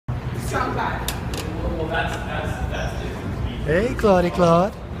Hey,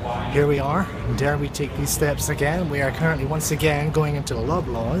 Claude. Here we are. Dare we take these steps again? We are currently once again going into the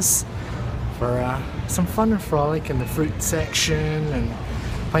Loblaws for some fun and frolic in the fruit section and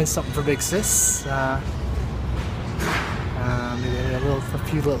find something for Big Sis. Maybe a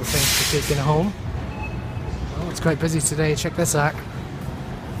few little things for taking home. Oh, it's quite busy today. Check this out.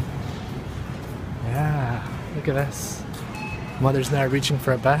 Yeah, look at this. Mother's now reaching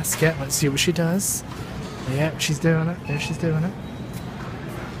for a basket. Let's see what she does. Yeah, she's doing it. There she's doing it.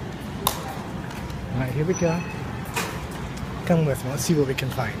 Alright, here we go. Come with me. Let's see what we can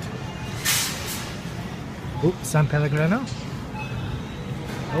find. Oh, San Pellegrino.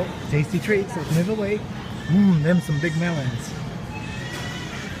 Oh, tasty treats. Let's move away. Them some big melons.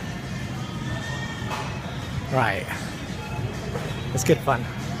 Right. It's good fun.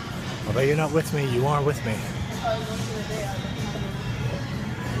 Although you're not with me, you are with me.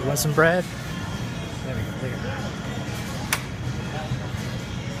 You want some bread? There we go. There you go.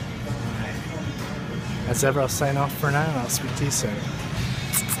 Alright. As ever, I'll sign off for now and I'll speak to you soon.